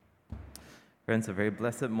Friends, a very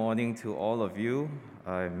blessed morning to all of you.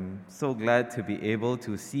 I'm so glad to be able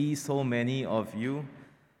to see so many of you,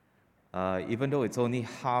 even though it's only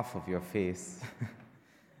half of your face.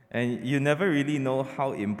 And you never really know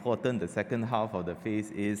how important the second half of the face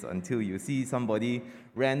is until you see somebody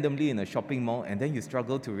randomly in a shopping mall, and then you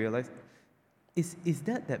struggle to realize, is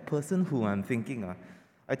that person who I'm thinking of?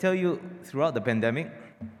 I tell you, throughout the pandemic,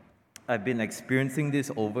 I've been experiencing this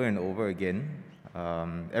over and over again.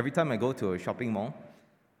 Every time I go to a shopping mall,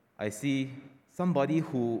 I see somebody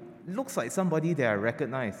who looks like somebody that I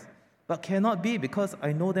recognize, but cannot be because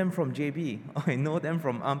I know them from JB or I know them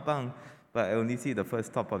from Ampang, but I only see the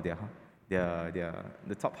first top of the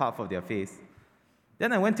top half of their face.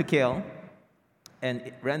 Then I went to KL,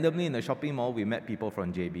 and randomly in the shopping mall, we met people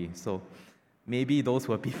from JB. So maybe those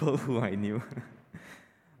were people who I knew.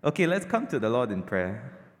 Okay, let's come to the Lord in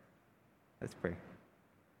prayer. Let's pray.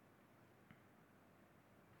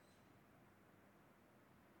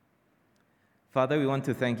 Father, we want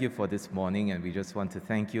to thank you for this morning, and we just want to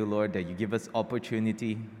thank you, Lord, that you give us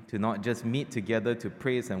opportunity to not just meet together to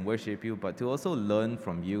praise and worship you, but to also learn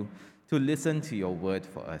from you, to listen to your word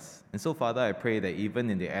for us. And so, Father, I pray that even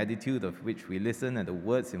in the attitude of which we listen and the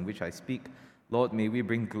words in which I speak, Lord, may we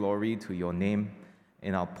bring glory to your name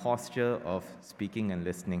in our posture of speaking and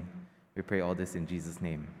listening. We pray all this in Jesus'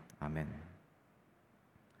 name. Amen.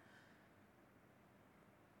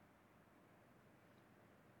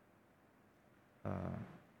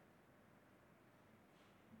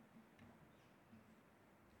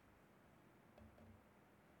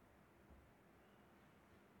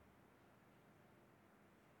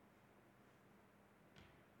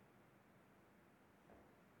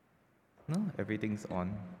 No, everything's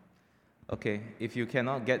on. Okay, if you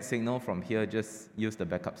cannot get signal from here, just use the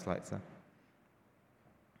backup slides.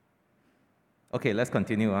 Okay, let's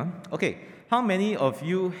continue. Okay, how many of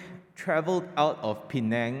you traveled out of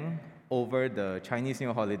Penang over the Chinese New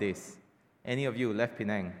Year holidays? Any of you left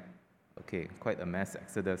Penang? Okay, quite a mass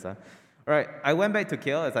exodus. All right, I went back to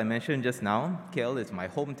KL, as I mentioned just now. KL is my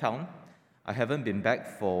hometown. I haven't been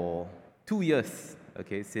back for 2 years,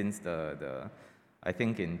 okay, since I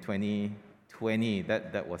think in 2020,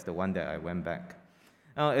 that was the one that I went back.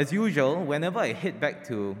 Now, as usual, whenever I head back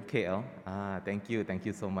to KL, thank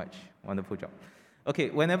you so much, wonderful job.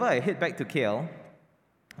 Okay, whenever I head back to KL,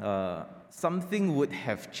 something would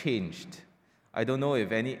have changed. I don't know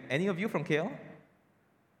if any of you from KL?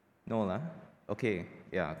 No lah? Okay,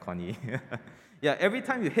 yeah, Connie. Yeah, every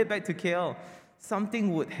time you head back to KL,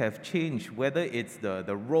 something would have changed, whether it's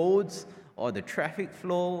the roads or the traffic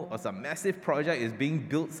flow or some massive project is being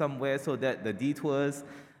built somewhere so that the detours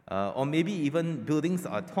or maybe even buildings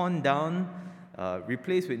are torn down,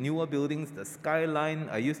 replaced with newer buildings, the skyline.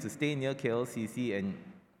 I used to stay near KLCC, and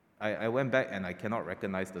I went back and I cannot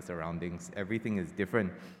recognize the surroundings. Everything is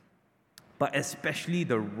different. But especially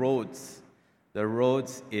the roads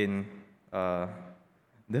in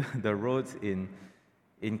the roads in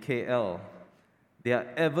KL, they are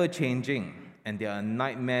ever changing, and they are a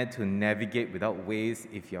nightmare to navigate without Waze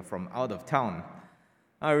if you're from out of town.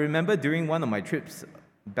 I remember during one of my trips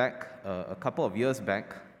back a couple of years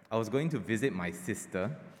back, I was going to visit my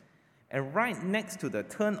sister, and right next to the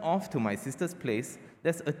turn off to my sister's place,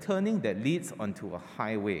 there's a turning that leads onto a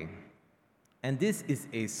highway. And this is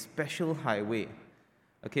a special highway,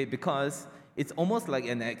 okay, because it's almost like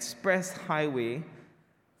an express highway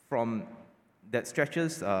that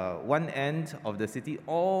stretches one end of the city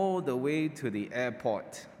all the way to the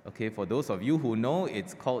airport. Okay, for those of you who know,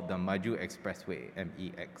 it's called the Maju Expressway,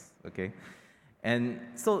 MEX, okay? And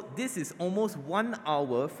so this is almost 1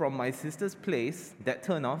 hour from my sister's place, that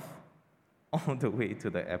turn off, all the way to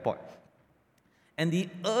the airport. And the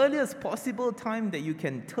earliest possible time that you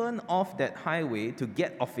can turn off that highway to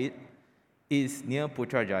get off it is near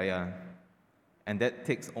Putrajaya. And that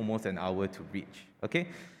takes almost an hour to reach, okay?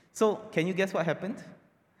 So, can you guess what happened?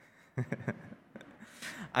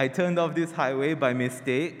 I turned off this highway by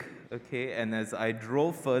mistake, okay, and as I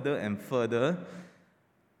drove further and further,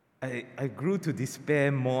 I grew to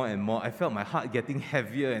despair more and more. I felt my heart getting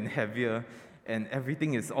heavier and heavier, and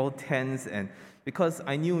everything is all tense, and because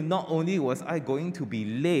I knew not only was I going to be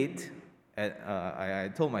late,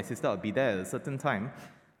 I told my sister I'll be there at a certain time,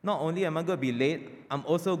 not only am I going to be late, I'm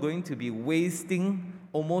also going to be wasting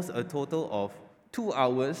almost a total of 2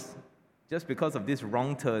 hours just because of this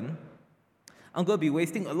wrong turn. I'm going to be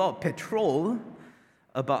wasting a lot of petrol,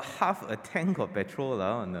 about half a tank of petrol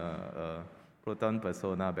on a Proton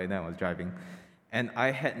Persona back then I was driving. And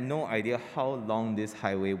I had no idea how long this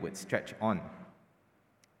highway would stretch on.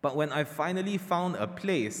 But when I finally found a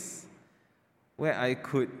place where I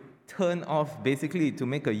could turn off, basically to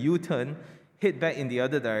make a U-turn, head back in the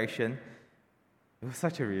other direction, it was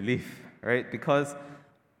such a relief, right? Because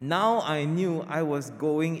now I knew I was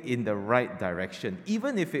going in the right direction,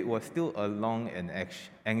 even if it was still a long and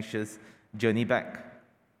anxious journey back.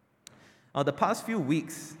 Now, the past few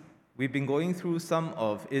weeks, we've been going through some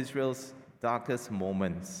of Israel's darkest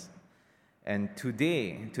moments. And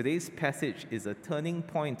today's passage is a turning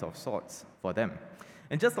point of sorts for them.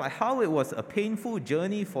 And just like how it was a painful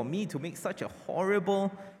journey for me to make such a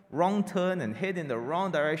horrible wrong turn and head in the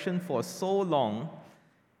wrong direction for so long,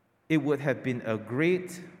 it would have been a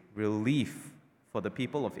great relief for the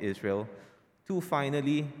people of Israel to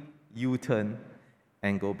finally U-turn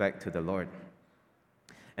and go back to the Lord.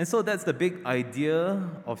 And so that's the big idea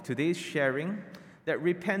of today's sharing, that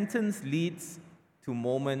repentance leads to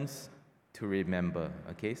moments to remember.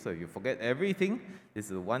 Okay, so if you forget everything, this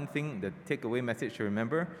is one thing, the takeaway message to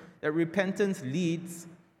remember, that repentance leads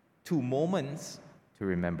to moments to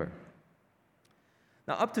remember.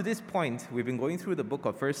 Now, up to this point, we've been going through the book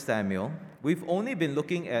of 1 Samuel. We've only been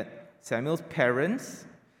looking at Samuel's parents,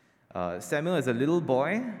 Samuel as a little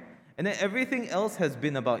boy, and then everything else has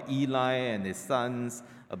been about Eli and his sons,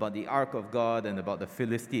 about the Ark of God, and about the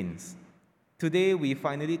Philistines. Today, we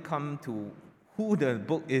finally come to who the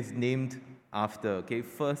book is named after, okay,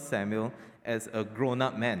 1 Samuel, as a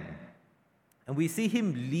grown-up man. And we see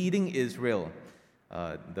him leading Israel.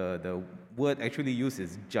 The word actually used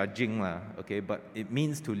is judging, okay, but it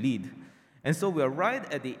means to lead. And so we're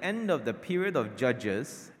right at the end of the period of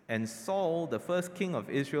Judges, and Saul, the first king of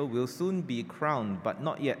Israel, will soon be crowned, but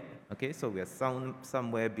not yet. Okay, so we're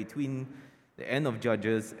somewhere between the end of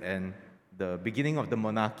Judges and the beginning of the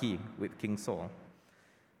monarchy with King Saul.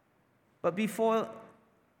 But before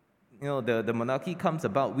the monarchy comes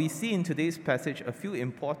about, we see in today's passage a few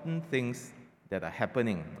important things that are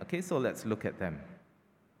happening. Okay, so let's look at them.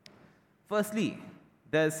 Firstly,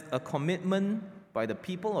 there's a commitment by the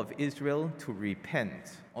people of Israel to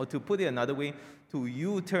repent, or to put it another way, to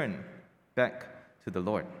U-turn back to the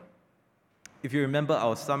Lord. If you remember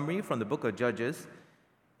our summary from the book of Judges,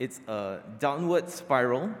 it's a downward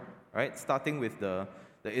spiral, right? Starting with the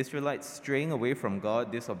Israelites straying away from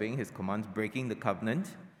God, disobeying his commands, breaking the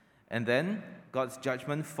covenant. And then God's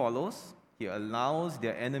judgment follows. He allows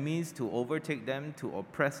their enemies to overtake them, to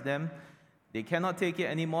oppress them. They cannot take it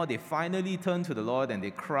anymore. They finally turn to the Lord and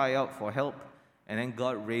they cry out for help. And then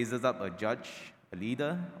God raises up a judge, a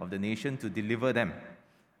leader of the nation to deliver them.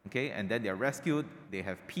 Okay, and then they're rescued. They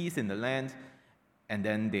have peace in the land. And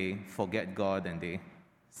then they forget God and they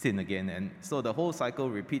sin again. And so the whole cycle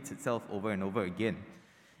repeats itself over and over again.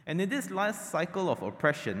 And in this last cycle of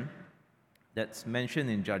oppression that's mentioned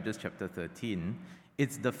in Judges chapter 13,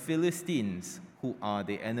 it's the Philistines who are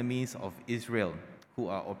the enemies of Israel, who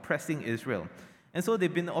are oppressing Israel. And so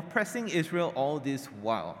they've been oppressing Israel all this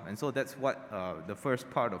while. And so that's what the first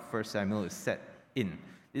part of 1 Samuel is set in.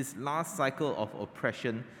 This last cycle of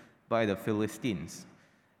oppression by the Philistines.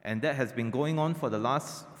 And that has been going on for the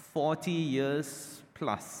last 40 years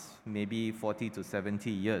plus, maybe 40 to 70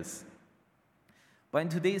 years. But in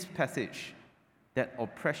today's passage, that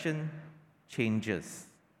oppression changes.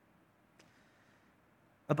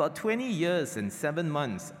 About 20 years and 7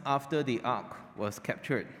 months after the ark was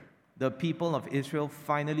captured, the people of Israel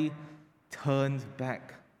finally turned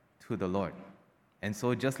back to the Lord. And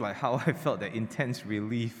so just like how I felt that intense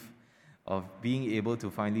relief of being able to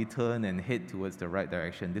finally turn and head towards the right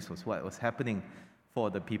direction, this was what was happening for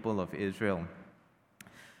the people of Israel.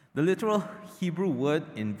 The literal Hebrew word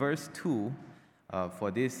in verse 2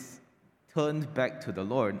 for this turned back to the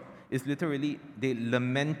Lord is literally they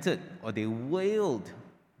lamented or they wailed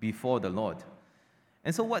before the Lord.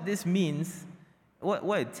 And so what this means,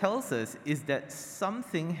 what it tells us is that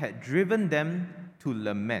something had driven them to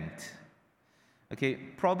lament. Okay,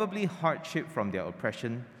 probably hardship from their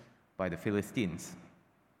oppression by the Philistines.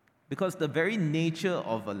 Because the very nature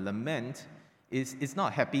of a lament is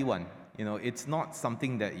not a happy one. You know, it's not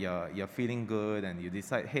something that you're feeling good and you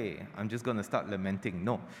decide, hey, I'm just going to start lamenting.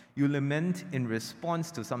 No, you lament in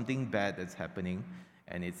response to something bad that's happening,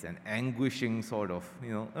 and it's an anguishing sort of,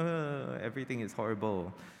 everything is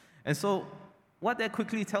horrible. And so what that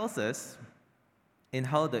quickly tells us in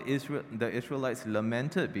how the Israelites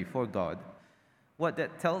lamented before God, what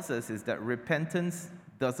that tells us is that repentance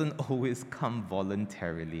doesn't always come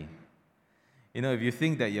voluntarily. You know, if you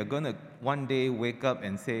think that you're going to one day wake up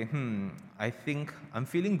and say, I think I'm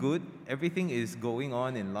feeling good, everything is going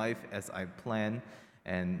on in life as I planned,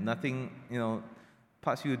 and nothing,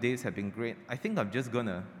 past few days have been great, I think I'm just going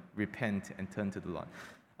to repent and turn to the Lord.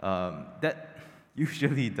 That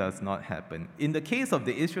usually does not happen. In the case of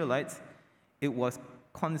the Israelites, it was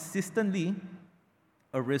consistently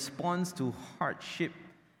a response to hardship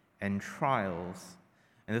and trials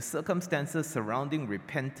and the circumstances surrounding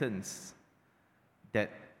repentance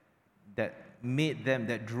that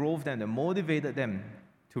drove them, that motivated them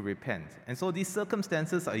to repent. And so these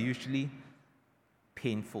circumstances are usually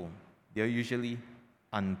painful. They're usually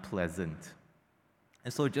unpleasant.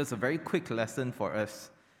 And so just a very quick lesson for us,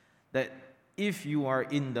 that if you are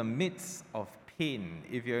in the midst of pain,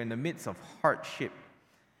 if you're in the midst of hardship,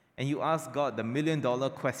 and you ask God the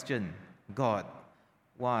million-dollar question, God,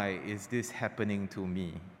 why is this happening to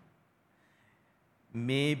me?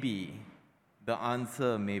 Maybe the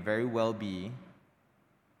answer may very well be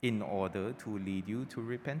in order to lead you to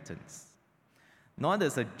repentance. Not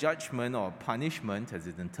as a judgment or punishment, as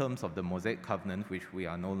is in terms of the Mosaic covenant, which we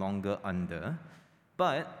are no longer under,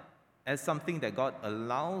 but as something that God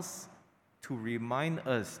allows to remind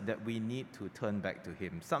us that we need to turn back to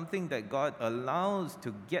Him. Something that God allows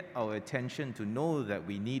to get our attention to know that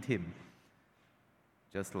we need Him,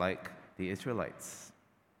 just like the Israelites.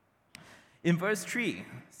 In verse 3,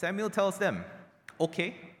 Samuel tells them,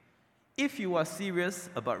 okay, if you are serious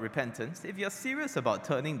about repentance, if you're serious about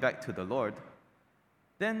turning back to the Lord,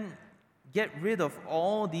 then get rid of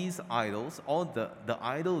all these idols, all the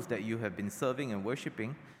idols that you have been serving and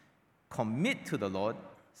worshiping, commit to the Lord,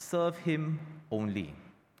 serve Him only.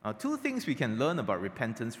 Now, two things we can learn about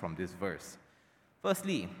repentance from this verse.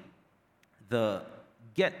 Firstly, the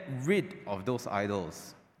get rid of those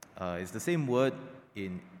idols is the same word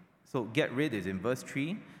so get rid is in verse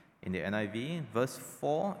 3 in the NIV. Verse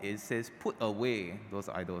 4, it says put away those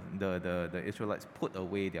idols. The Israelites put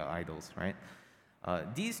away their idols, right?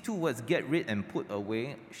 These two words, get rid and put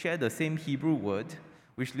away, share the same Hebrew word,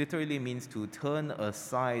 which literally means to turn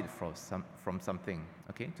aside from something,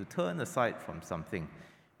 okay? To turn aside from something,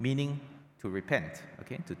 meaning to repent,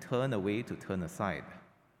 okay? To turn away, to turn aside.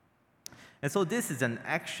 And so this is an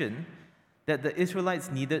action that the Israelites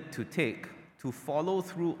needed to take to follow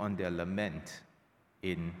through on their lament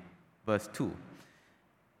in verse 2.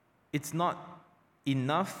 It's not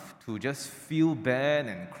enough to just feel bad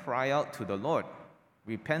and cry out to the Lord.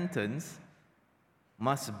 Repentance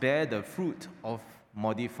must bear the fruit of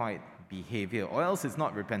modified behavior, or else it's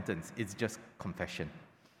not repentance, it's just confession.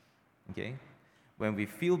 Okay? When we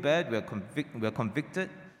feel bad, we're convicted,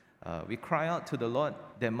 we cry out to the Lord,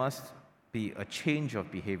 there must be a change of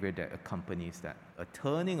behavior that accompanies that, a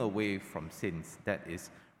turning away from sins, that is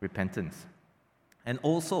repentance. And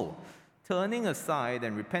also, turning aside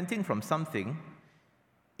and repenting from something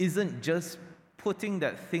isn't just putting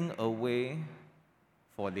that thing away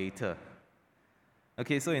for later.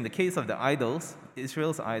 Okay, so in the case of the idols,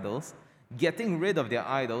 Israel's idols, getting rid of their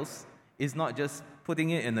idols is not just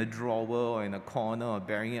putting it in a drawer or in a corner or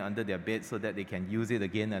burying it under their bed so that they can use it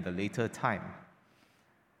again at a later time.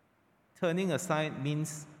 Turning aside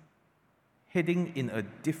means heading in a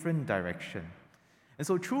different direction. And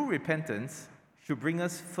so true repentance should bring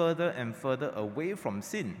us further and further away from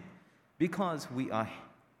sin, because we are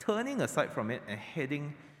turning aside from it and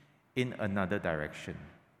heading in another direction.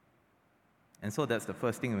 And so that's the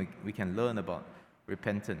first thing we can learn about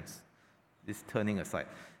repentance, this turning aside.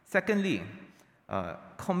 Secondly,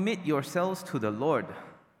 commit yourselves to the Lord.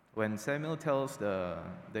 When Samuel tells the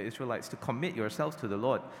Israelites to commit yourselves to the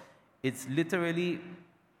Lord, it's literally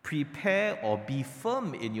prepare or be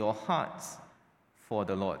firm in your hearts for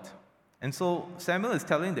the Lord. And so Samuel is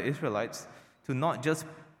telling the Israelites to not just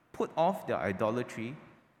put off their idolatry,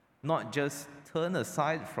 not just turn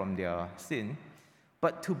aside from their sin,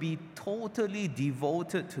 but to be totally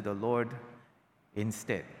devoted to the Lord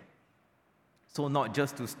instead. So not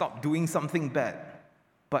just to stop doing something bad,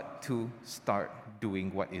 but to start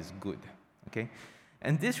doing what is good. Okay?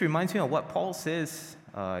 And this reminds me of what Paul says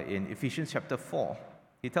in Ephesians chapter 4.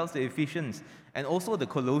 He tells the Ephesians and also the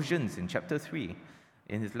Colossians in chapter 3,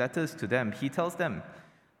 in his letters to them, he tells them,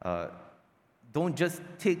 don't just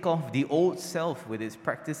take off the old self with its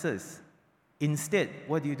practices. Instead,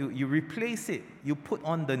 what do? You replace it. You put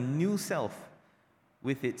on the new self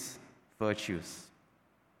with its virtues.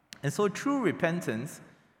 And so true repentance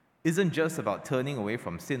isn't just about turning away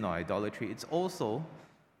from sin or idolatry. It's also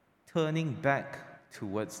turning back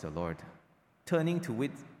towards the Lord. Turning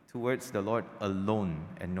towards the Lord alone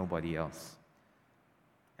and nobody else.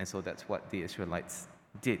 And so that's what the Israelites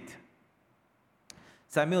did.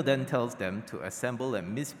 Samuel then tells them to assemble at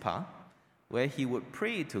Mizpah, where he would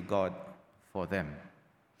pray to God for them.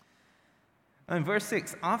 And in verse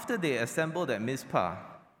 6, after they assembled at Mizpah,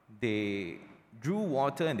 they drew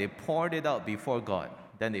water and they poured it out before God.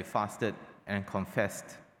 Then they fasted and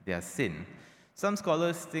confessed their sin. Some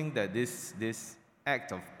scholars think that this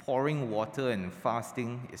act of pouring water and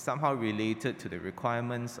fasting is somehow related to the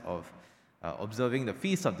requirements of observing the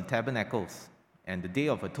Feast of the Tabernacles and the Day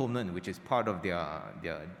of Atonement, which is part of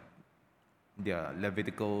their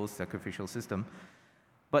Levitical sacrificial system.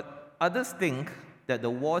 But others think that the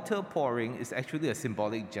water pouring is actually a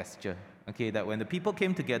symbolic gesture, okay, that when the people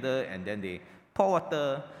came together and then they pour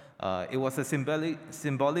water, it was a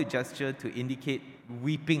symbolic gesture to indicate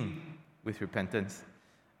weeping with repentance.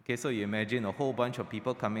 Okay, so you imagine a whole bunch of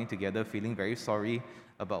people coming together feeling very sorry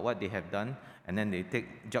about what they have done, and then they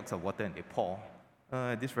take jugs of water and they pour.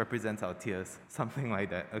 This represents our tears, something like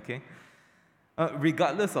that, okay?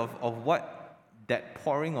 Regardless of what that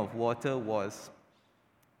pouring of water was,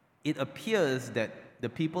 it appears that the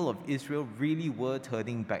people of Israel really were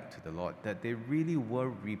turning back to the Lord, that they really were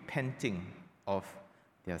repenting of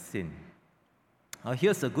their sin.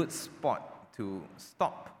 Here's a good spot to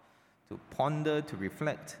stop, to ponder, to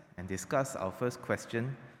reflect, and discuss our first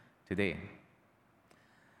question today.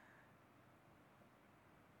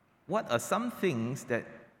 What are some things that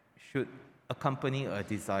should accompany a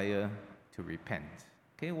desire to repent?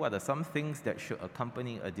 Okay, what are some things that should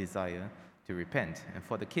accompany a desire to repent? And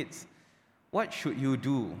for the kids, what should you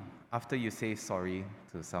do after you say sorry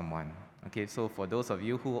to someone? Okay, so for those of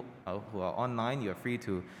you who are online, you're free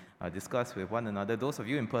to discuss with one another. Those of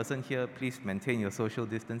you in person here, please maintain your social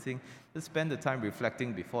distancing. Just spend the time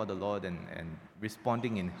reflecting before the Lord and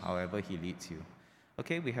responding in however He leads you.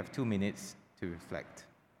 Okay, we have 2 minutes to reflect.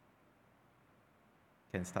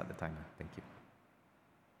 Can start the timer. Thank you.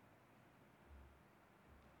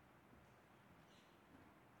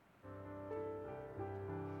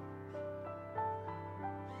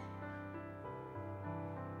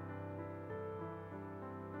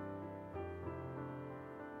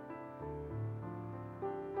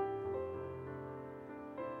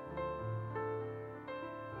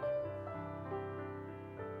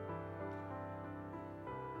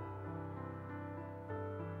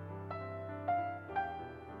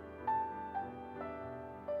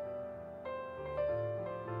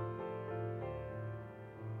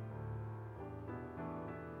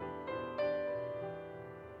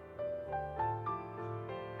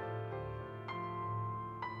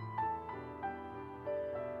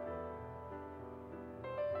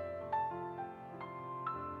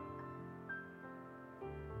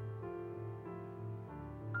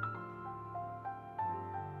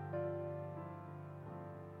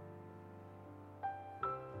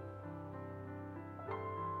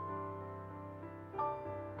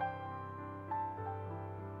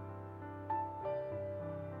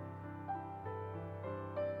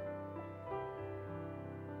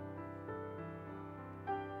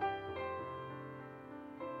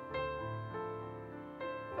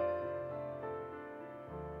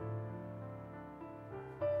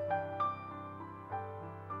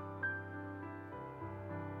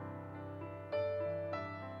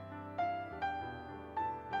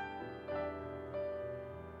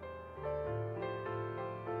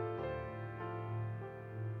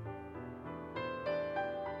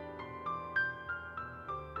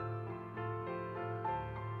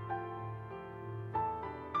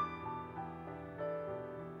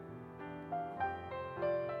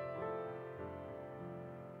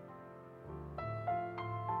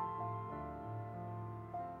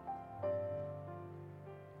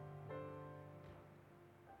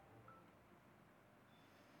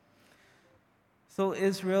 So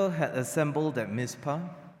Israel had assembled at Mizpah.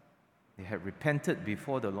 They had repented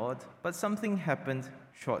before the Lord, but something happened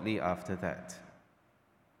shortly after that.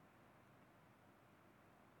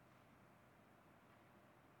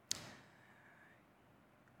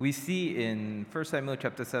 We see in 1 Samuel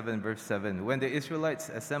chapter 7, verse 7, when the Israelites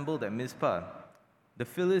assembled at Mizpah, the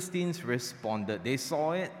Philistines responded. They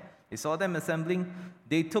saw it, they saw them assembling,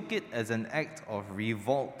 they took it as an act of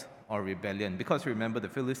revolt or rebellion. Because remember, the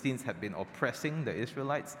Philistines had been oppressing the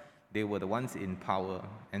Israelites. They were the ones in power.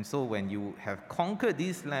 And so when you have conquered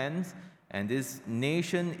these lands and this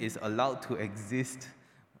nation is allowed to exist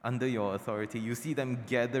under your authority, you see them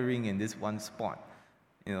gathering in this one spot.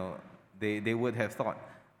 You know, they would have thought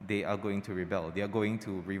they are going to rebel, they are going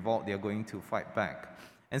to revolt, they are going to fight back.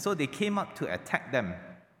 And so they came up to attack them,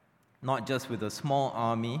 not just with a small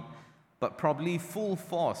army, but probably full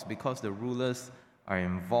force because the rulers are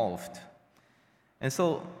involved. And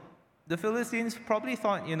so the Philistines probably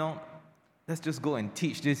thought, let's just go and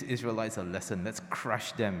teach these Israelites a lesson. Let's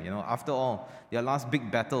crush them. After all, their last big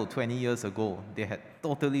battle 20 years ago, they had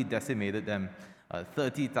totally decimated them.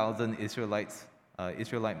 30,000 Israelite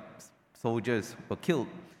soldiers were killed,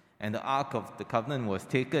 and the Ark of the Covenant was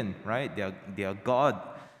taken, right? Their God.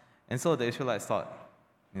 And so the Israelites thought,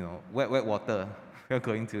 wet water.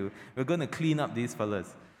 we're going to clean up these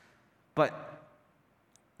fellas. But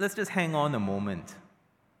let's just hang on a moment.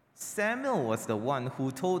 Samuel was the one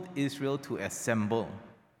who told Israel to assemble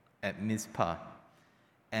at Mizpah.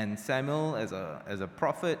 And Samuel, as a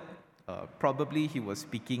prophet, probably he was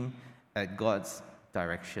speaking at God's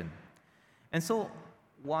direction. And so,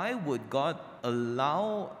 why would God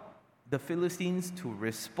allow the Philistines to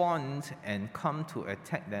respond and come to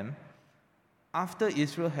attack them after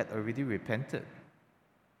Israel had already repented?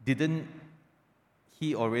 Didn't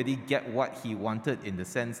he already get what he wanted in the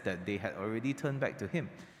sense that they had already turned back to him?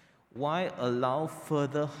 Why allow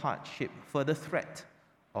further hardship, further threat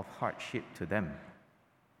of hardship to them?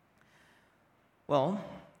 Well,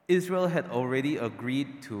 Israel had already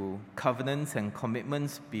agreed to covenants and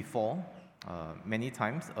commitments before, many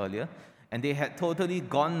times earlier, and they had totally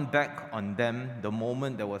gone back on them the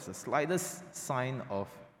moment there was the slightest sign of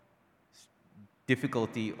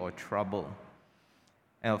difficulty or trouble.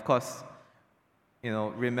 And of course,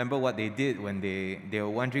 remember what they did when they were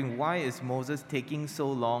wondering, why is Moses taking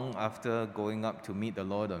so long after going up to meet the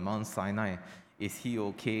Lord on Mount Sinai? Is he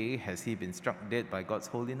okay? Has he been struck dead by God's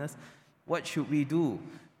holiness? What should we do?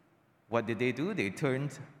 What did they do? They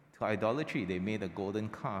turned to idolatry. They made a golden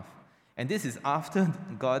calf. And this is after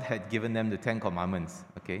God had given them the 10 Commandments,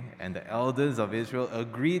 okay? And the elders of Israel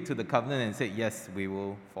agreed to the covenant and said, yes, we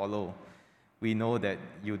will follow. We know that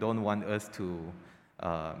you don't want us to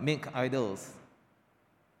make idols.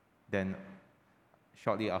 Then,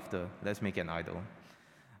 shortly after, let's make an idol.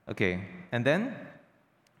 Okay, and then,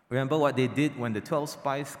 remember what they did when the 12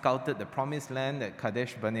 spies scouted the promised land at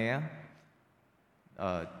Kadesh Barnea?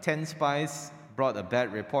 10 spies brought a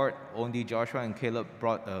bad report. Only Joshua and Caleb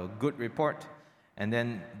brought a good report. And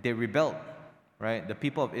then they rebelled, right? The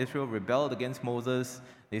people of Israel rebelled against Moses.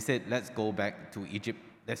 They said, let's go back to Egypt.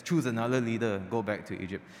 Let's choose another leader, go back to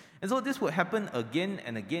Egypt. And so this would happen again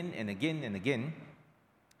and again and again and again.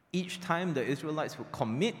 Each time the Israelites would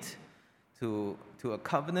commit to a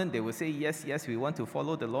covenant, they would say, yes, yes, we want to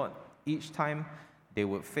follow the Lord. Each time they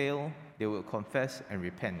would fail, they would confess and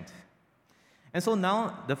repent. And so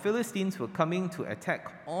now the Philistines were coming to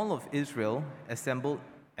attack all of Israel assembled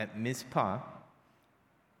at Mizpah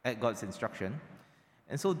at God's instruction.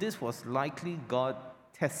 And so this was likely God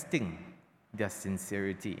testing their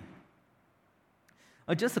sincerity.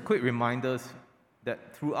 Just a quick reminder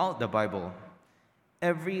that throughout the Bible,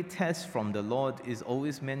 every test from the Lord is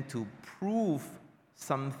always meant to prove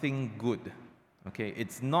something good. Okay,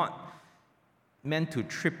 it's not meant to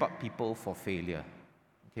trip up people for failure.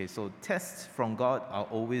 Okay, so tests from God are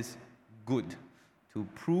always good to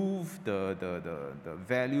prove the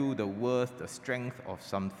value, the worth, the strength of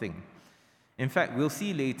something. In fact, we'll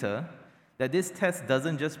see later that this test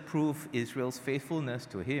doesn't just prove Israel's faithfulness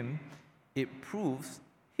to him, it proves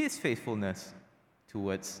his faithfulness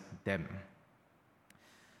towards them.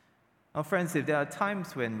 Now, friends, if there are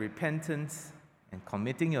times when repentance and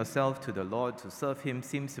committing yourself to the Lord to serve him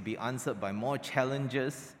seems to be answered by more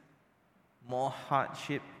challenges, more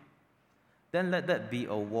hardship, then let that be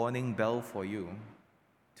a warning bell for you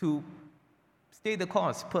to stay the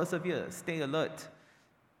course, persevere, stay alert.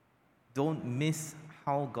 Don't miss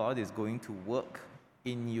how God is going to work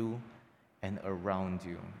in you and around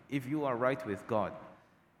you. If you are right with God,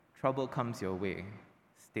 trouble comes your way,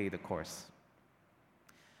 stay the course.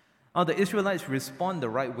 Now, the Israelites respond the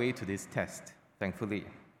right way to this test, thankfully.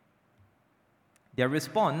 Their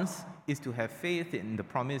response is to have faith in the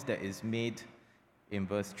promise that is made in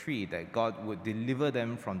verse 3, that God would deliver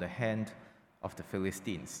them from the hand of the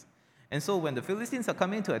Philistines. And so when the Philistines are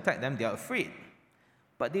coming to attack them, they are afraid.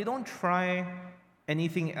 But they don't try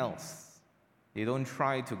anything else. They don't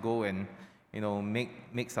try to go and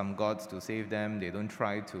make some gods to save them. They don't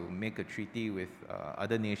try to make a treaty with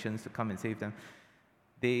other nations to come and save them.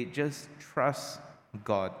 They just trust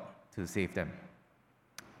God to save them.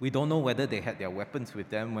 We don't know whether they had their weapons with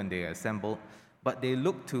them when they assembled, but they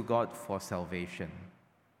looked to God for salvation.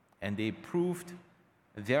 And they proved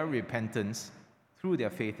their repentance through their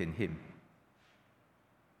faith in Him.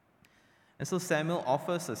 And so Samuel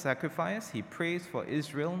offers a sacrifice. He prays for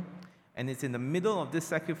Israel. And it's in the middle of this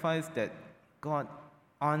sacrifice that God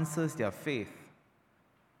answers their faith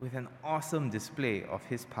with an awesome display of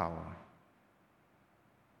His power.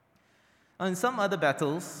 Now, in some other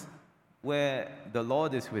battles where the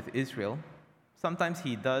Lord is with Israel, sometimes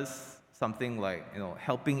He does something like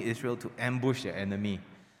helping Israel to ambush their enemy.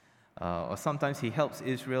 Or sometimes He helps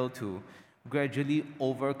Israel to gradually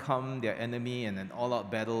overcome their enemy in an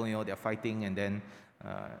all-out battle. They're fighting, and then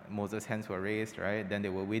Moses' hands were raised, right? Then they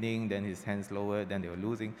were winning, then his hands lowered, then they were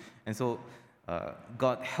losing. And so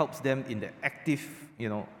God helps them in the active,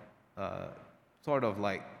 sort of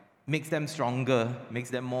like makes them stronger, makes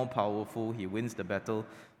them more powerful. He wins the battle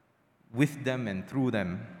with them and through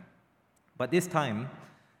them. But this time,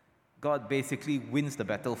 God basically wins the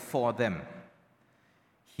battle for them.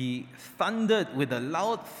 He thundered with a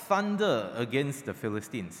loud thunder against the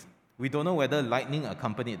Philistines. We don't know whether lightning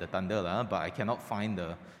accompanied the thunder, but I cannot find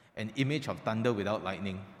an image of thunder without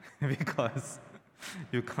lightning because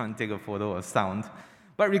you can't take a photo of sound.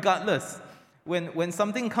 But regardless, when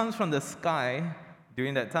something comes from the sky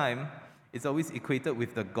during that time, it's always equated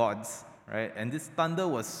with the gods, right? And this thunder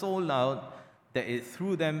was so loud that it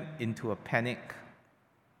threw them into a panic.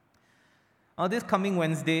 Now, this coming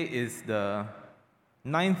Wednesday is the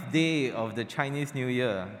 9th day of the Chinese New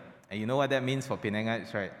Year. And you know what that means for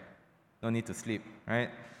Penangites, right? No need to sleep, right?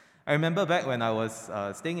 I remember back when I was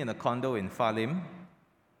staying in a condo in Falim,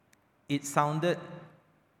 it sounded,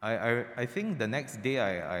 I think the next day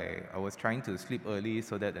I was trying to sleep early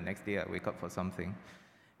so that the next day I wake up for something.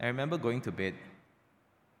 I remember going to bed,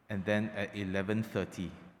 and then at 11:30,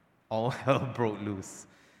 all hell broke loose.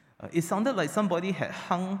 It sounded like somebody had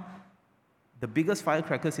hung the biggest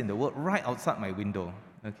firecrackers in the world right outside my window,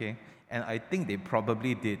 okay? And I think they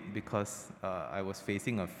probably did because I was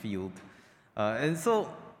facing a field. And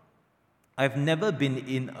so I've never been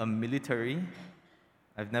in a military.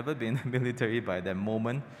 I've never been in a military by that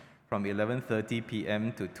moment from 11:30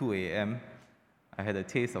 p.m. to 2 a.m. I had a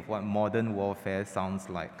taste of what modern warfare sounds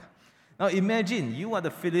like. Now imagine you are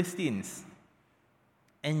the Philistines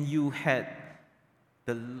and you had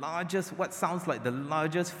the largest, what sounds like the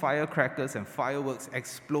largest firecrackers and fireworks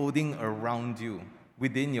exploding around you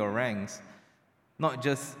within your ranks, not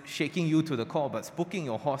just shaking you to the core, but spooking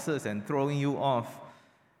your horses and throwing you off.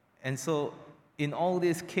 And so in all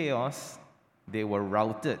this chaos, they were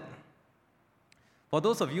routed. For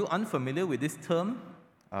those of you unfamiliar with this term,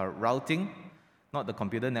 routing, not the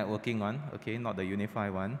computer networking one, okay, not the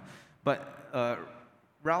unified one, but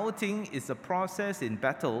routing is a process in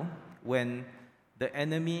battle when the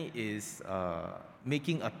enemy is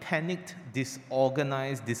making a panicked,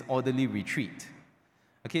 disorganized, disorderly retreat.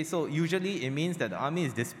 Okay, so usually it means that the army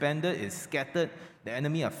is disbanded, is scattered, the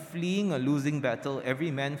enemy are fleeing a losing battle,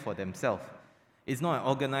 every man for themselves. It's not an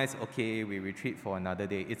organized, okay, we retreat for another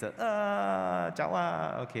day. It's a,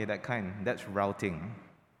 Jawa, okay, that kind. That's routing.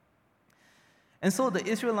 And so the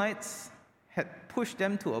Israelites had pushed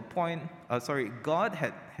them to a point, God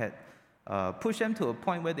had pushed them to a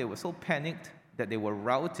point where they were so panicked that they were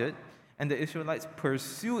routed, and the Israelites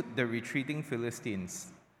pursued the retreating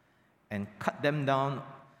Philistines and cut them down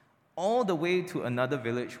all the way to another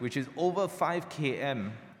village, which is over 5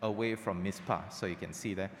 km away from Mizpah. So you can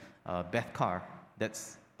see there, Bethkar,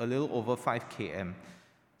 that's a little over 5 km.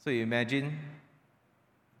 So you imagine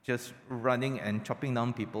just running and chopping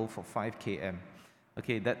down people for 5 km.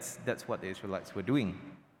 Okay, that's what the Israelites were doing.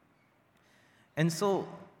 And so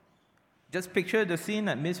just picture the scene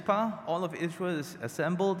at Mizpah. All of Israel is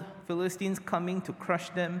assembled, Philistines coming to crush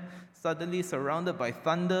them, suddenly surrounded by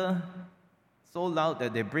thunder, so loud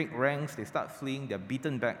that they break ranks, they start fleeing, they're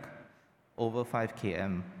beaten back over 5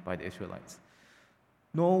 km by the Israelites.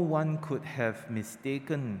 No one could have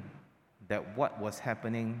mistaken that what was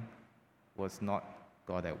happening was not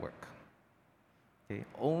God at work. Okay?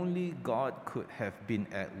 Only God could have been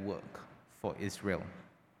at work for Israel.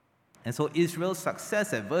 And so Israel's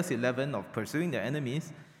success at verse 11 of pursuing their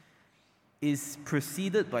enemies is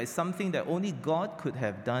preceded by something that only God could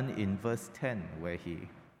have done in verse 10, where he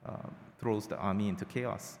throws the army into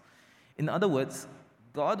chaos. In other words,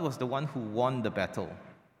 God was the one who won the battle.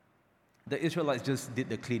 The Israelites just did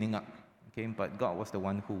the cleaning up, okay? But God was the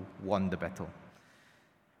one who won the battle.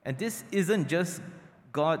 And this isn't just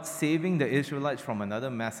God saving the Israelites from another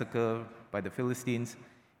massacre by the Philistines.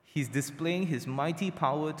 He's displaying his mighty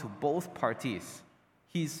power to both parties.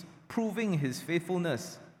 He's proving his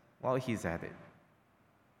faithfulness while he's at it.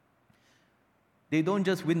 They don't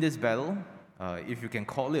just win this battle, if you can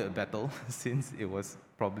call it a battle, since it was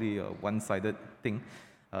probably a one-sided thing,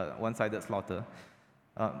 one-sided slaughter.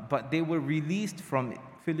 But they were released from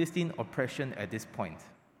Philistine oppression at this point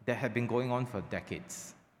that had been going on for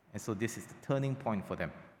decades. And so this is the turning point for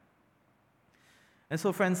them. And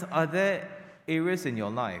so, friends, are there areas in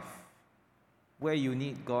your life where you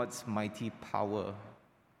need God's mighty power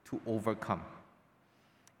to overcome?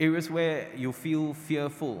 Areas where you feel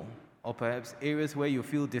fearful, or perhaps areas where you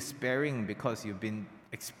feel despairing because you've been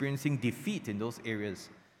experiencing defeat in those areas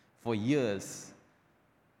for years,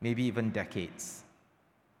 maybe even decades.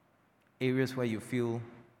 Areas where you feel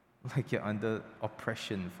like you're under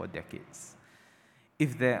oppression for decades.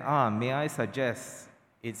 If there are, may I suggest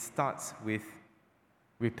it starts with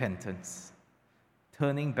repentance,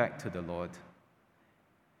 turning back to the Lord,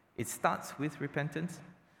 It starts with repentance,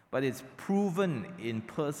 but it's proven in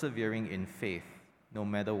persevering in faith, no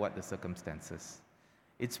matter what the circumstances.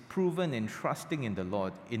 It's proven in trusting in the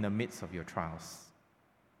Lord in the midst of your trials.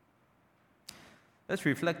 Let's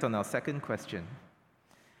reflect on our second question.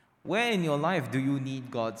 Where in your life do you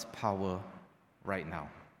need God's power right now?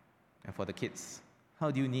 And for the kids,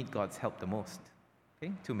 how do you need God's help the most?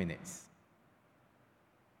 Okay, 2 minutes.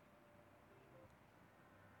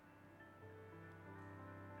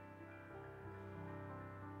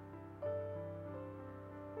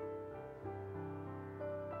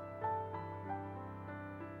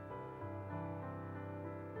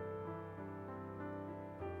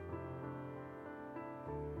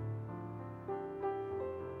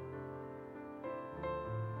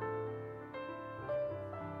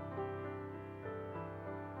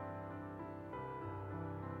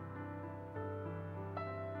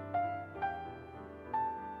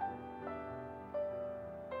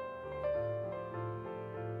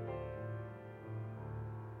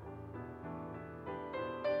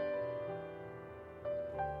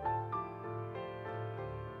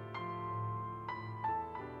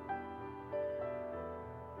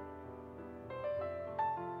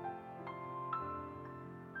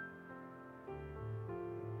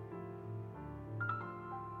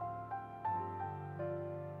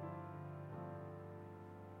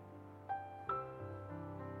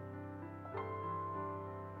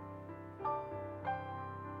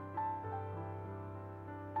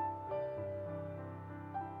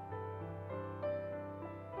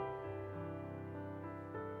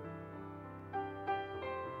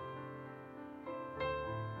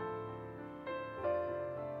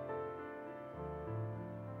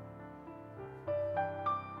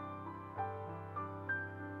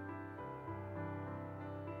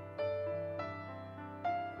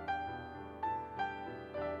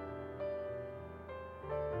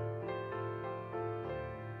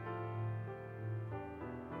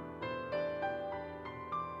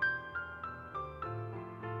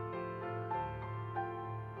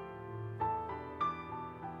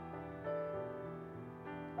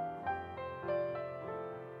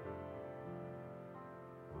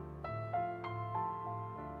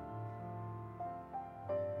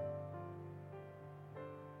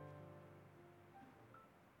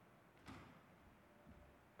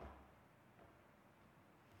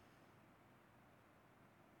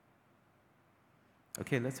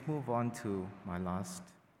 Okay, let's move on to my last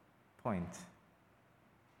point.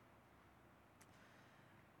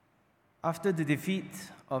 After the defeat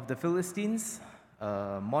of the Philistines,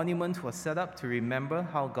 a monument was set up to remember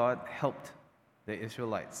how God helped the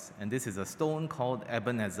Israelites. And this is a stone called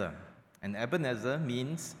Ebenezer. And Ebenezer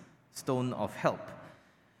means stone of help.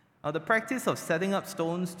 Now, the practice of setting up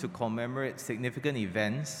stones to commemorate significant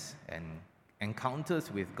events and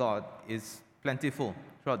encounters with God is plentiful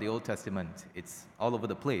throughout the Old Testament. It's all over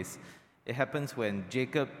the place. It happens when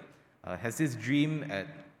Jacob has this dream at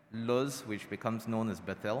Luz, which becomes known as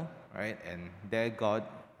Bethel, right? And there God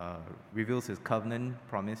reveals his covenant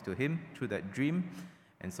promise to him through that dream.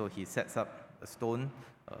 And so he sets up a stone,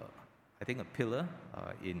 I think a pillar,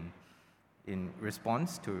 in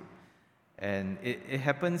response to. And it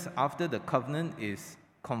happens after the covenant is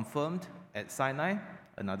confirmed at Sinai.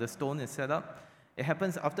 Another stone is set up. It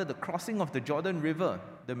happens after the crossing of the Jordan River,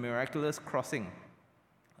 the miraculous crossing.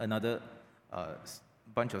 Another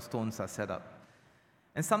bunch of stones are set up.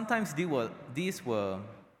 And sometimes these were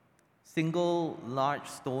single large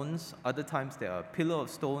stones. Other times there are a pillar of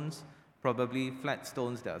stones, probably flat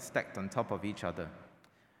stones that are stacked on top of each other.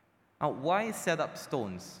 Now, why set up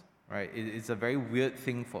stones? Right? It's a very weird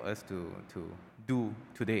thing for us to do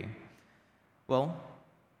today. Well,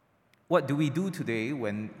 what do we do today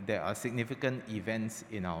when there are significant events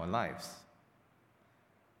in our lives?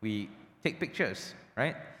 We take pictures,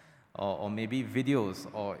 right? Or maybe videos,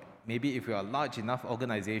 or maybe if we are a large enough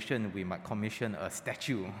organization, we might commission a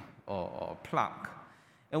statue or a plaque.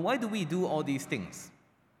 And why do we do all these things?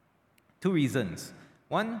 2 reasons.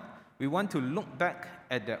 One, we want to look back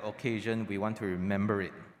at that occasion, we want to remember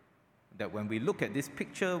it. That when we look at this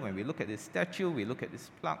picture, when we look at this statue, we look at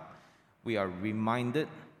this plaque, we are reminded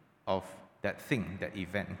of that thing, that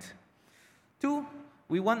event. 2,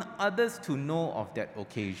 we want others to know of that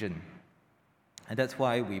occasion. And that's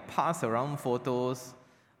why we pass around photos,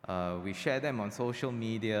 we share them on social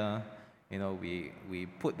media, we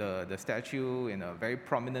put the statue in a very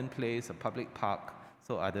prominent place, a public park,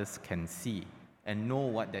 so others can see and know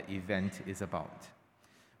what that event is about.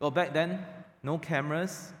 Well, back then, no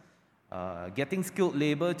cameras. Getting skilled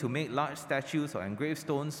labor to make large statues or engraved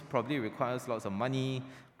stones probably requires lots of money,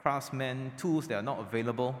 craftsmen, tools that are not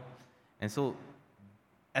available. And so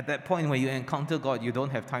At that point when you encounter God, you don't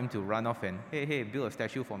have time to run off and, hey, build a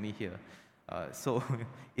statue for me here. So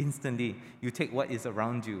instantly, you take what is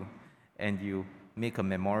around you and you make a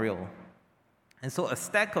memorial. And so a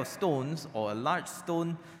stack of stones or a large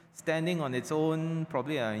stone standing on its own,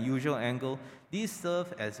 probably at an unusual angle, these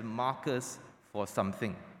serve as markers for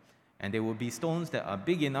something. And they will be stones that are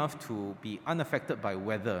big enough to be unaffected by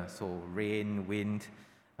weather, so rain, wind.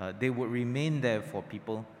 They would remain there for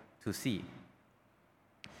people to see.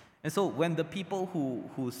 And so when the people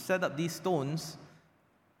who set up these stones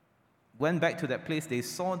went back to that place, they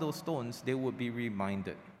saw those stones, they would be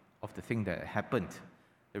reminded of the thing that happened,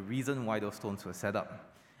 the reason why those stones were set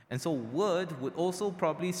up. And so word would also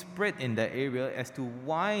probably spread in that area as to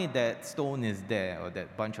why that stone is there, or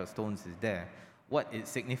that bunch of stones is there, what it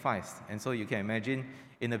signifies. And so you can imagine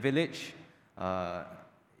in a village,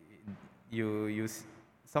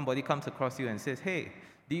 somebody comes across you and says, hey,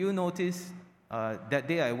 do you notice that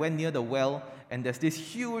day I went near the well and there's this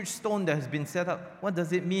huge stone that has been set up? What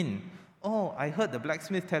does it mean? Oh, I heard the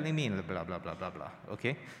blacksmith telling me, blah, blah, blah, blah, blah.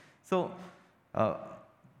 Okay? So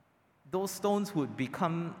those stones would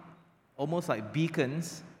become almost like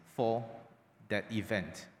beacons for that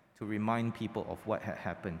event to remind people of what had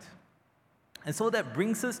happened. And so that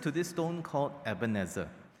brings us to this stone called Ebenezer,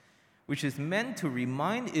 which is meant to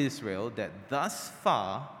remind Israel that thus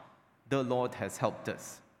far the Lord has helped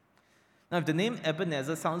us. Now, if the name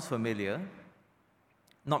Ebenezer sounds familiar,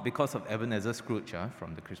 not because of Ebenezer Scrooge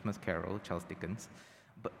from the Christmas Carol, Charles Dickens,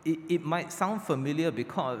 but it might sound familiar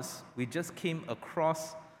because we just came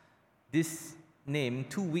across this name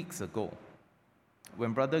 2 weeks ago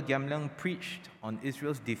when Brother Gamliang preached on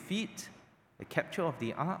Israel's defeat, the capture of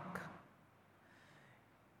the ark.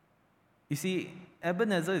 You see,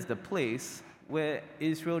 Ebenezer is the place where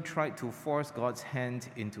Israel tried to force God's hand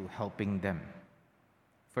into helping them.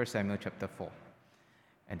 1 Samuel chapter 4.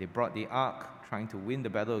 And they brought the ark, trying to win the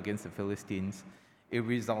battle against the Philistines. It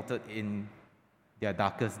resulted in their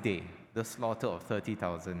darkest day, the slaughter of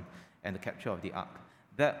 30,000 and the capture of the ark.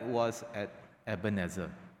 That was at Ebenezer.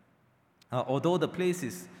 Although the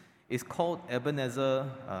place is called Ebenezer,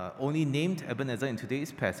 only named Ebenezer in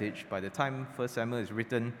today's passage, by the time 1 Samuel is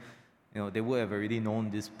written, they would have already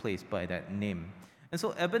known this place by that name. And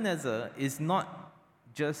so Ebenezer is not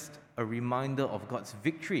just a reminder of God's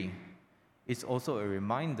victory, it's also a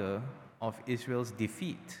reminder of Israel's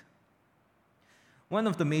defeat. One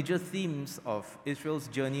of the major themes of Israel's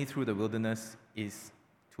journey through the wilderness is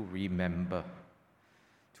to remember.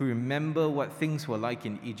 To remember what things were like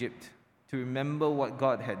in Egypt, to remember what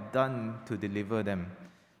God had done to deliver them,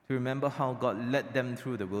 to remember how God led them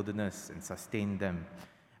through the wilderness and sustained them.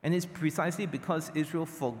 And it's precisely because Israel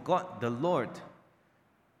forgot the Lord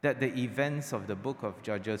that the events of the book of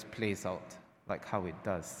Judges plays out like how it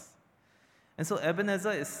does. And so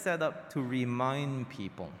Ebenezer is set up to remind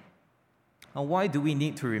people. Now, why do we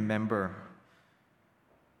need to remember?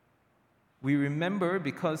 We remember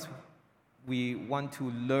because we want to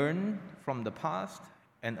learn from the past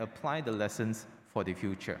and apply the lessons for the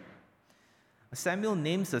future. Samuel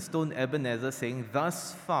names the stone Ebenezer, saying,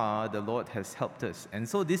 thus far the Lord has helped us. And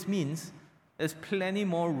so this means there's plenty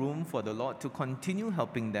more room for the Lord to continue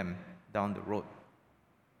helping them down the road.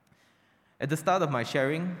 At the start of my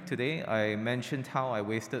sharing today, I mentioned how I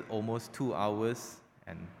wasted almost 2 hours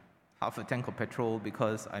and half a tank of petrol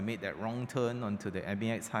because I made that wrong turn onto the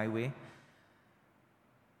MBX highway.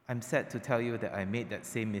 I'm sad to tell you that I made that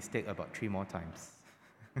same mistake about 3 more times.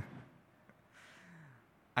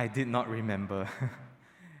 I did not remember.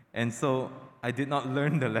 And so I did not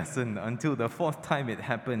learn the lesson until the 4th time it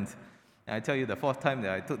happened. And I tell you, the 4th time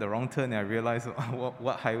that I took the wrong turn and I realized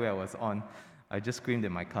what highway I was on, I just screamed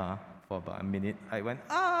in my car for about a minute. I went,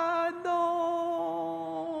 no!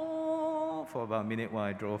 For about a minute while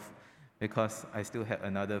I drove, because I still had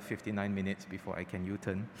another 59 minutes before I can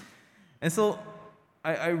U-turn. And so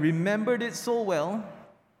I remembered it so well.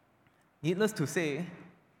 Needless to say,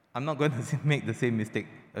 I'm not going to make the same mistake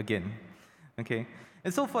again. Okay?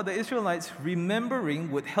 And so for the Israelites,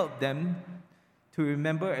 remembering would help them to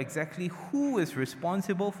remember exactly who is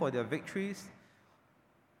responsible for their victories,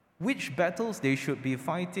 which battles they should be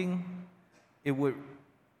fighting. It would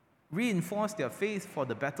reinforce their faith for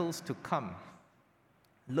the battles to come,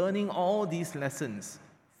 learning all these lessons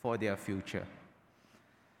for their future.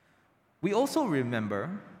 We also remember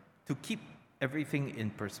to keep everything in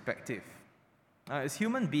perspective. As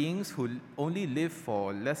human beings who only live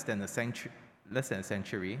for less than a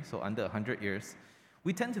century, so under 100 years,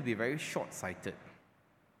 we tend to be very short-sighted.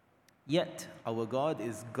 Yet, our God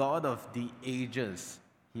is God of the ages.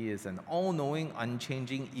 He is an all-knowing,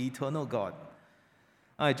 unchanging, eternal God.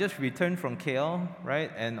 I just returned from KL,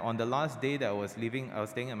 right? And on the last day that I was leaving, I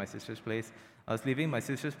was staying at my sister's place. I was leaving my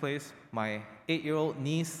sister's place. My 8-year-old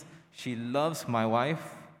niece, she loves my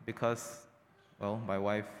wife because, well, my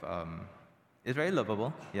wife is very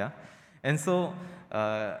lovable, yeah? And so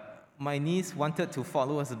my niece wanted to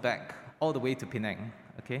follow us back all the way to Penang,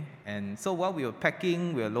 okay? And so while we were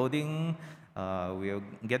packing, we were loading, we were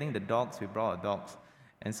getting the dogs, we brought our dogs.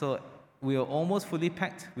 And so we were almost fully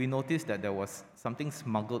packed. We noticed that there was something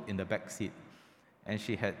smuggled in the back seat. And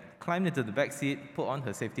she had climbed into the back seat, put on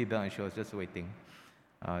her safety belt, and she was just waiting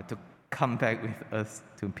to come back with us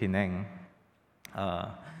to Penang.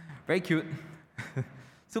 Very cute.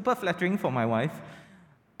 Super flattering for my wife.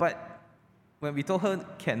 But when we told her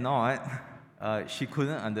cannot, she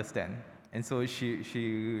couldn't understand. And so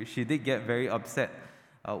she did get very upset.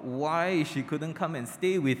 Why she couldn't come and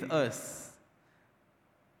stay with us?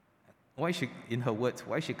 Why she, in her words,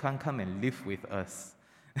 why she can't come and live with us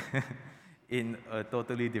in a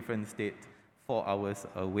totally different state 4 hours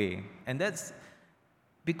away. And that's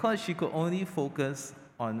because she could only focus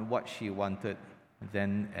on what she wanted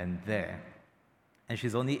then and there. And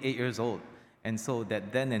she's only 8 years old. And so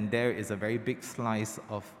that then and there is a very big slice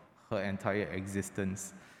of her entire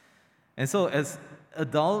existence. And so as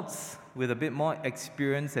adults with a bit more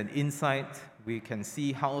experience and insight, we can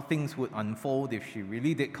see how things would unfold if she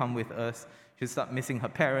really did come with us. She'd start missing her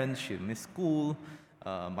parents, she'd miss school,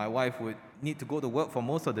 my wife would need to go to work for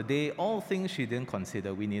most of the day, all things she didn't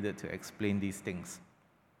consider. We needed to explain these things.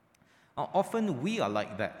 Now, often we are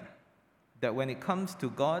like that when it comes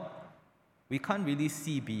to God, we can't really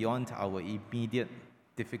see beyond our immediate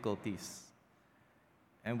difficulties.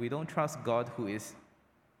 And we don't trust God, who is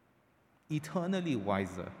eternally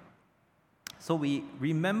wiser. So we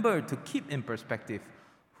remember to keep in perspective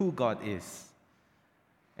who God is.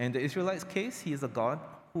 In the Israelites' case, He is a God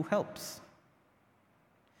who helps.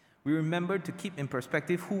 We remember to keep in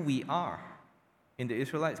perspective who we are. In the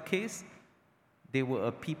Israelites' case, they were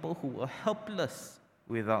a people who were helpless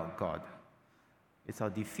without God. It's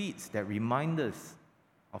our defeats that remind us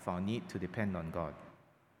of our need to depend on God.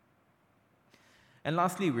 And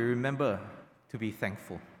lastly, we remember to be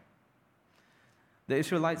thankful. The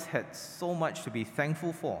Israelites had so much to be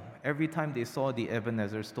thankful for every time they saw the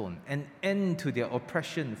Ebenezer stone, an end to their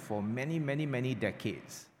oppression for many, many, many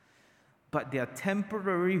decades. But their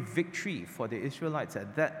temporary victory for the Israelites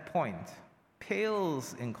at that point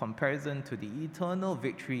pales in comparison to the eternal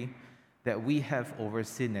victory that we have over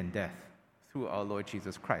sin and death through our Lord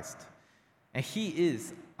Jesus Christ. And He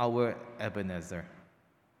is our Ebenezer.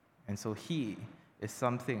 And so He is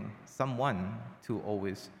someone to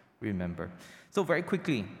always remember. So very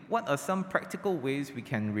quickly, what are some practical ways we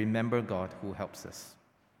can remember God who helps us?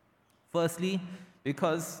 Firstly,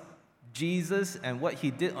 because Jesus and what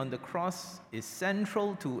He did on the cross is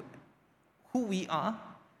central to who we are,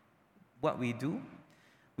 what we do,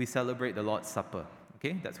 we celebrate the Lord's Supper.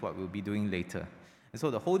 Okay, that's what we'll be doing later. And so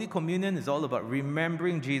the Holy Communion is all about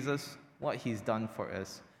remembering Jesus, what He's done for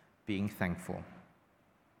us, being thankful.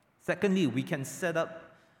 Secondly, we can set up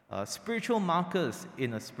spiritual markers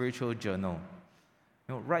in a spiritual journal.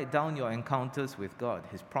 Write down your encounters with God,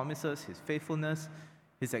 His promises, His faithfulness,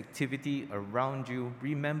 His activity around you.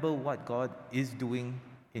 Remember what God is doing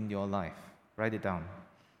in your life. Write it down.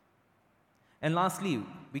 And lastly,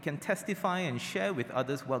 we can testify and share with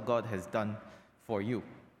others what God has done for you.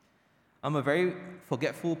 I'm a very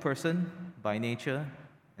forgetful person by nature,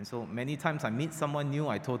 and so many times I meet someone new,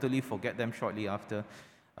 I totally forget them shortly after.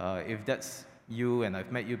 If that's you and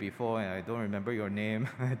I've met you before and I don't remember your name,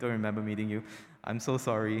 I don't remember meeting you, I'm so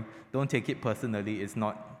sorry. Don't take it personally. It's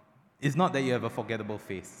not that you have a forgettable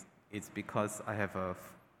face. It's because I have a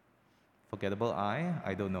forgettable eye?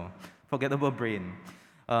 I don't know. Forgettable brain.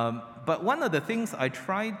 But one of the things I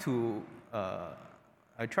try to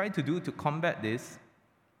do to combat this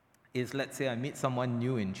is, let's say I meet someone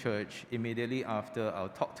new in church, immediately after I'll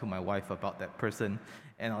talk to my wife about that person,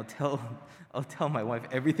 and I'll tell my wife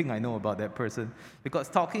everything I know about that person, because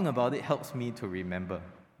talking about it helps me to remember.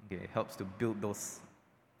 Okay, it helps to build those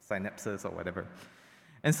synapses or whatever.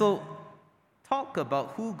 And so, talk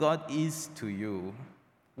about who God is to you,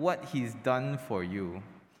 what He's done for you,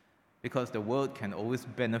 because the world can always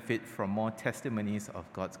benefit from more testimonies of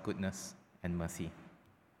God's goodness and mercy.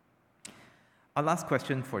 Our last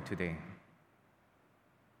question for today.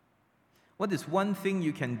 What is one thing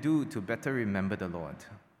you can do to better remember the Lord?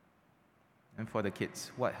 And for the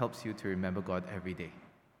kids, what helps you to remember God every day?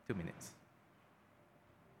 2 minutes.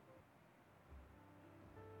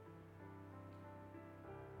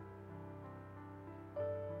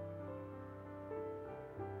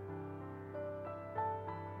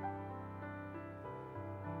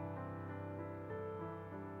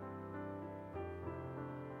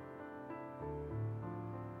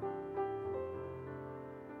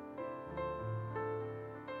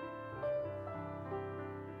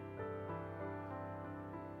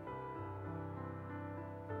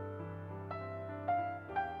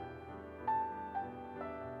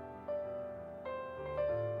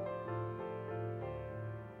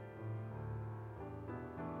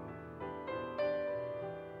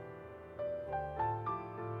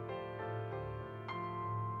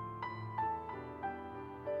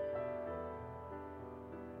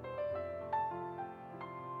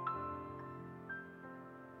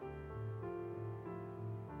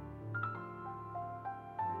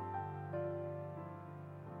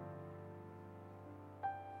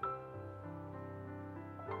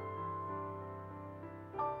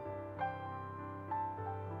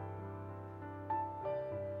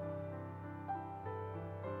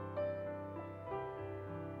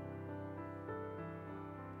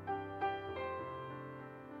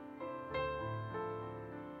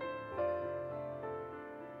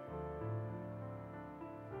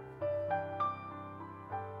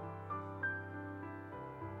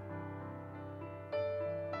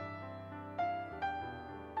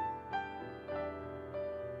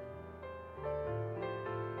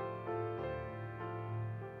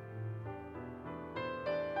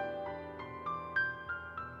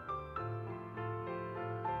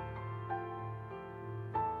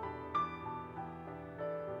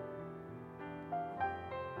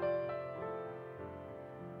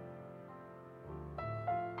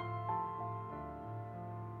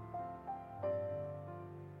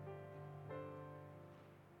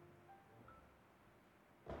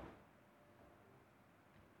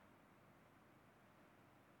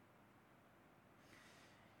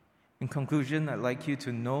 In conclusion, I'd like you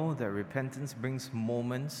to know that repentance brings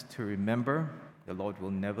moments to remember. The Lord will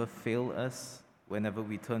never fail us whenever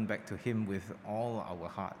we turn back to Him with all our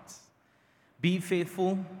hearts. Be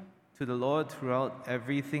faithful to the Lord throughout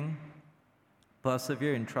everything.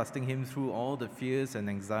 Persevere in trusting Him through all the fears and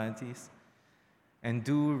anxieties. And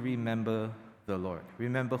do remember the Lord.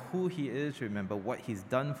 Remember who He is. Remember what He's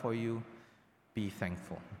done for you. Be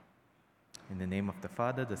thankful. In the name of the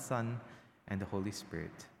Father, the Son, and the Holy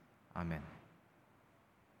Spirit. Amen.